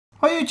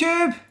Hi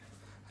YouTube.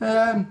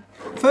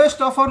 First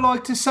off, I'd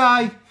like to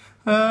say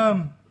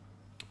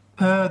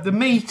the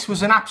meet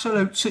was an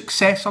absolute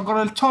success. I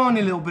got a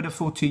tiny little bit of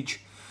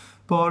footage,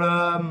 but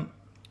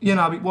you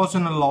know, it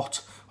wasn't a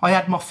lot. I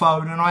had my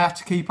phone and I had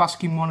to keep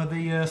asking one of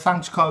the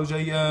thanks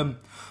Cozy to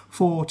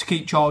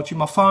keep charging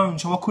my phone,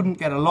 so I couldn't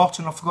get a lot,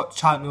 and I forgot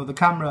to take my other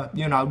camera,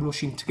 you know,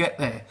 rushing to get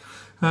there.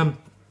 I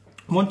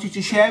wanted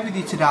to share with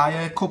you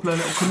today a couple of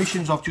little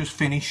commissions I've just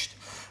finished.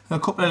 A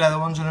couple of leather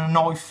ones and a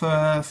knife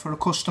for a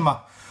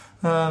customer.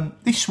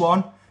 This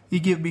one, he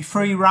gave me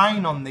free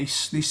rein on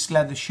this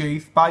leather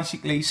sheath.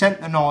 Basically, he sent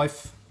the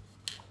knife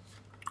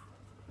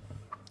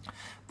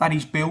that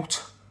he's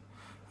built,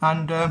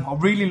 and I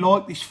really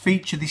like this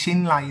feature, this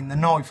inlay in the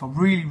knife. I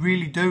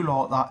really do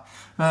like that.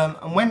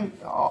 And when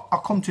I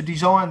come to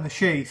design the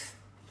sheath,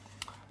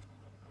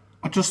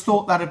 I just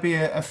thought that'd be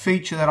a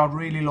feature that I'd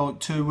really like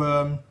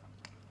to,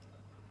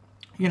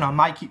 you know,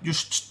 make it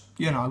just,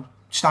 you know,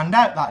 stand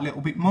out that little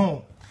bit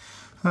more.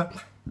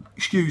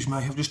 Excuse me,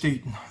 I've just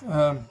eaten.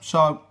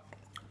 So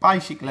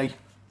basically,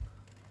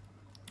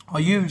 I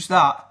use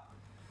that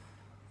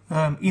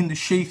in the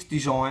sheath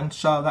design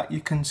so that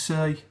you can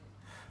see,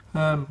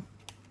 you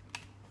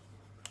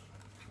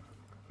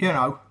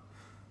know,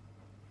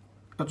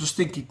 I just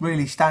think it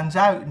really stands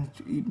out and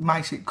it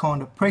makes it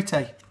kind of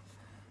pretty.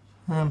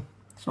 So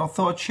I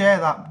thought I'd share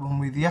that one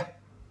with you.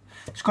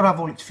 It's got to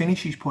have all its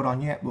finishes put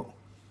on yet, but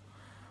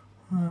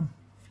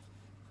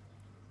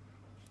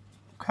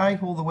okay,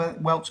 all the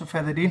welts are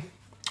feathered in.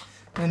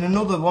 And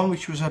another one,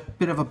 which was a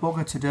bit of a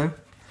bugger to do,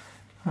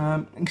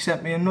 he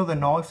sent me another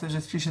knife.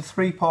 There's just a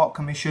 3-part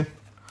commission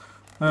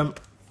for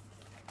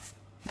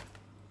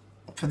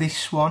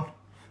this one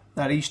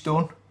that he's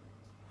done.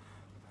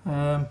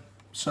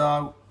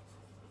 So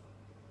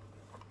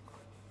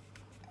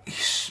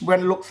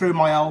when I looked through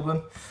my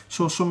album,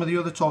 saw some of the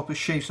other type of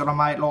sheaths that I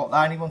made like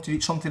that, and he wanted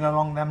it something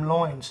along them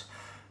lines.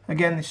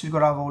 Again, this has got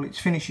to have all its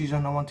finishes,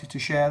 and I wanted to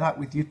share that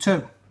with you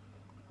too.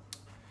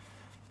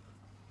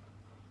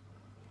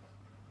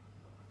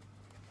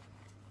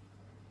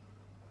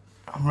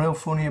 I'm real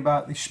funny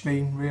about this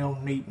being real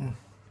neat, and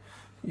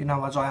you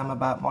know, as I am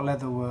about my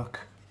leather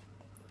work.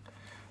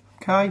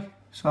 Okay,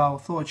 so I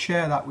thought I'd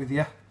share that with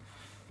you.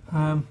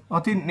 I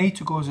didn't need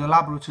to go as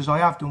elaborate as I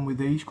have done with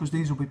these, because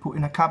these will be put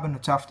in a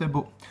cabinet after,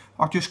 but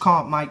I just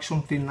can't make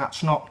something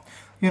that's not,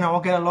 you know,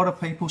 I get a lot of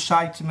people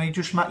say to me,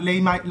 just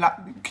Lee,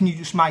 can you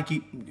just make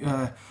it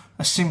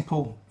a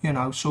simple, you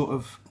know, sort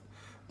of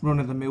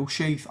run-of-the-mill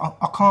sheath.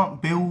 I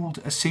can't build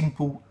a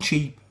simple,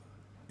 cheap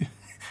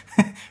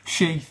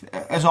sheath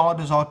as hard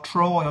as I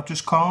try. I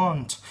just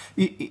can't,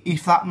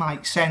 if that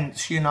makes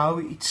sense. You know,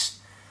 it's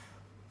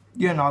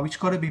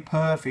got to be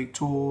perfect,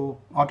 or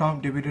I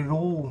don't do it at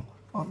all.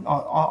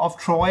 I've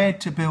tried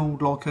to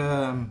build like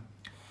you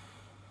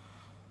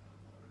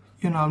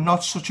know,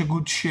 not such a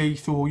good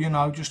sheath, or you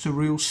know, just a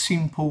real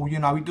simple, you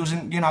know, it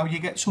doesn't, you know, you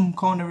get some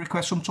kind of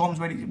request sometimes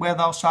where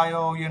they'll say,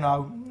 oh, you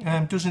know,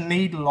 doesn't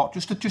need a lot,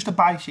 just a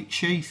basic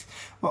sheath.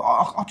 But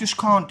I just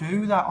can't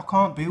do that. I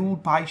can't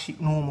build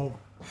basic normal.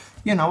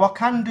 You know, I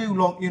can do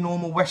like your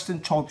normal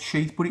Western type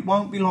sheath, but it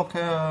won't be like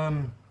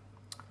you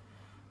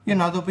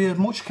know, there'll be as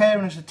much care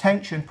and as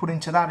attention put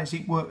into that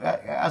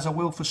as I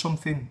will for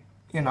something,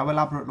 you know,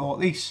 elaborate like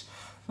this.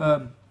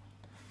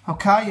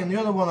 Okay, and the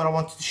other one that I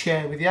wanted to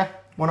share with you,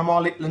 one of my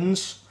little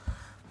ones.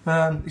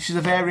 This is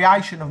a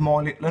variation of my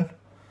little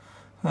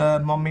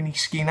one, my mini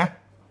Skinner.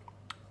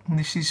 And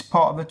this is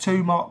part of a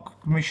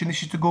 2-mark commission.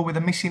 This is to go with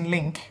a missing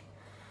link.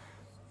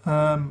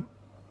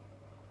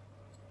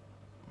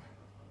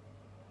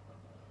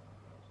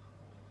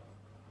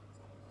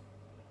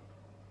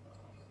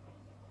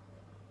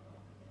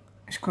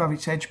 It's got to have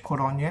its edge put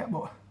on yet,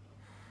 but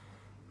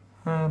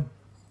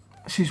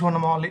this is one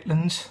of my little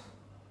ones.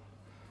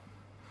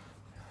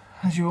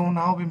 As you all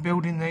know, I've been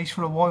building these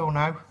for a while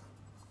now.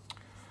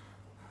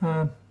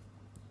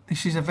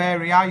 This is a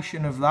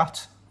variation of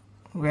that,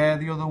 where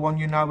the other one,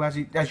 you know, as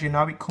you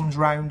know, it comes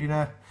round in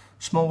a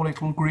small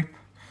little grip,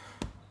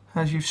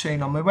 as you've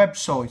seen on my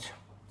website.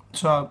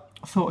 So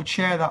I thought I'd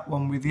share that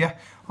one with you.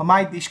 I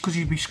made this because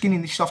you'd be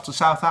skinning this off to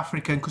South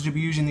Africa, and because you'd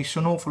be using this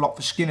an awful lot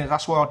for skinners.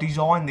 That's why I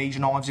designed these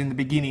knives in the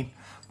beginning,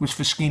 was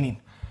for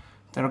skinning.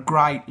 They're a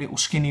great little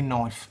skinning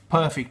knife,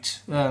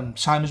 perfect. Same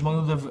as my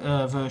other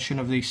version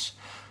of this.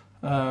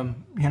 You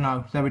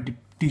know, they were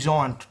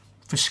designed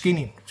for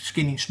skinning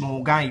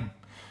small game.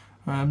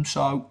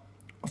 So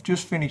I've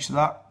just finished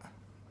that.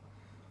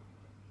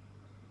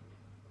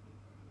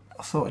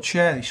 I thought I'd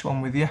share this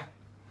one with you.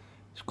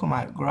 It's come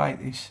out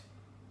great, this.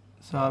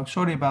 So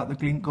sorry about the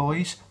glint,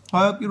 guys.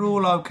 I hope you're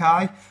all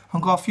okay.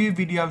 I've got a few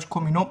videos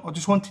coming up. I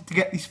just wanted to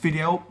get this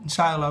video up and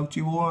say hello to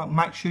you all,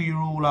 make sure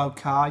you're all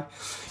okay.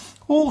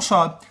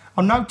 Also,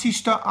 I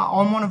noticed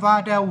on one of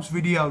Ardell's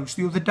videos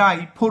the other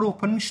day, he put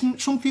up, and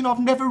it's something I've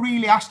never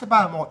really asked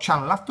about my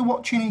channel. After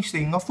watching his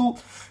thing, I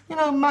thought, you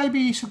know,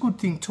 maybe it's a good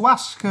thing to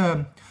ask.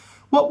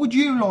 What would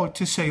you like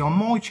to see on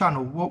my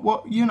channel?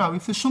 What you know,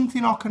 if there's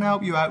something I can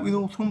help you out with,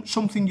 or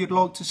something you'd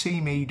like to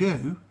see me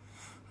do,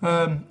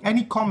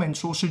 any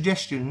comments or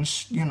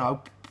suggestions, you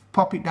know,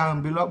 pop it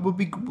down below would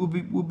be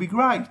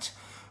great.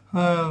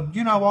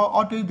 You know,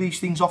 I do these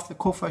things off the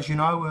cuff, as you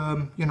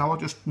know. You know, I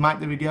just make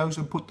the videos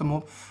and put them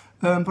up.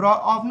 But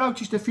I've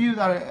noticed a few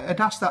that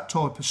had asked that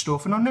type of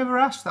stuff, and I've never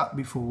asked that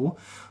before.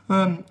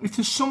 If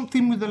there's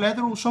something with the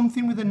leather or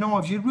something with the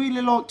knives you'd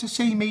really like to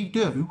see me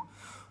do,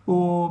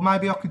 or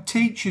maybe I could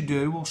teach you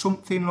do, or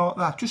something like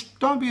that, just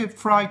don't be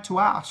afraid to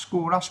ask,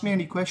 or ask me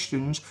any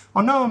questions.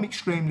 I know I'm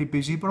extremely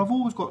busy, but I've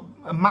always got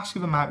a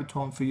massive amount of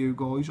time for you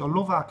guys. I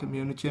love our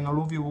community and I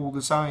love you all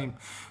the same.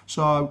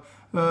 So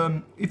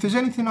if there's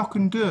anything I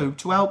can do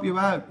to help you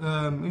out,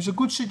 it was a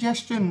good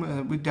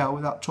suggestion we dealt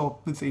with that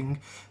type of thing.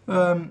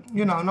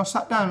 You know, and I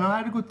sat down and I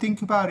had a good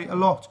think about it a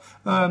lot.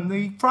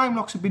 The frame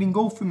locks have been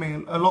engulfing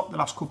me a lot the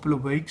last couple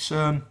of weeks.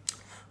 I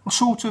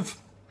sort of,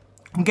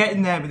 I'm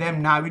getting there with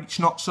them now. It's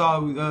not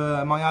so,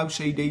 my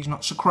OCD's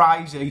not so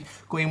crazy,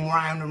 going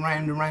round and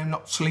round and round,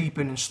 not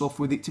sleeping and stuff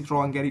with it to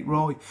try and get it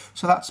right.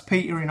 So that's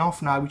petering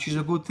off now, which is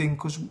a good thing,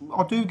 because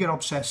I do get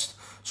obsessed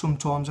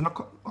sometimes, and I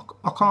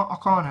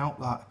can't help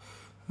that.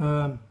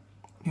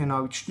 You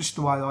know, it's just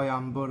the way I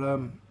am. But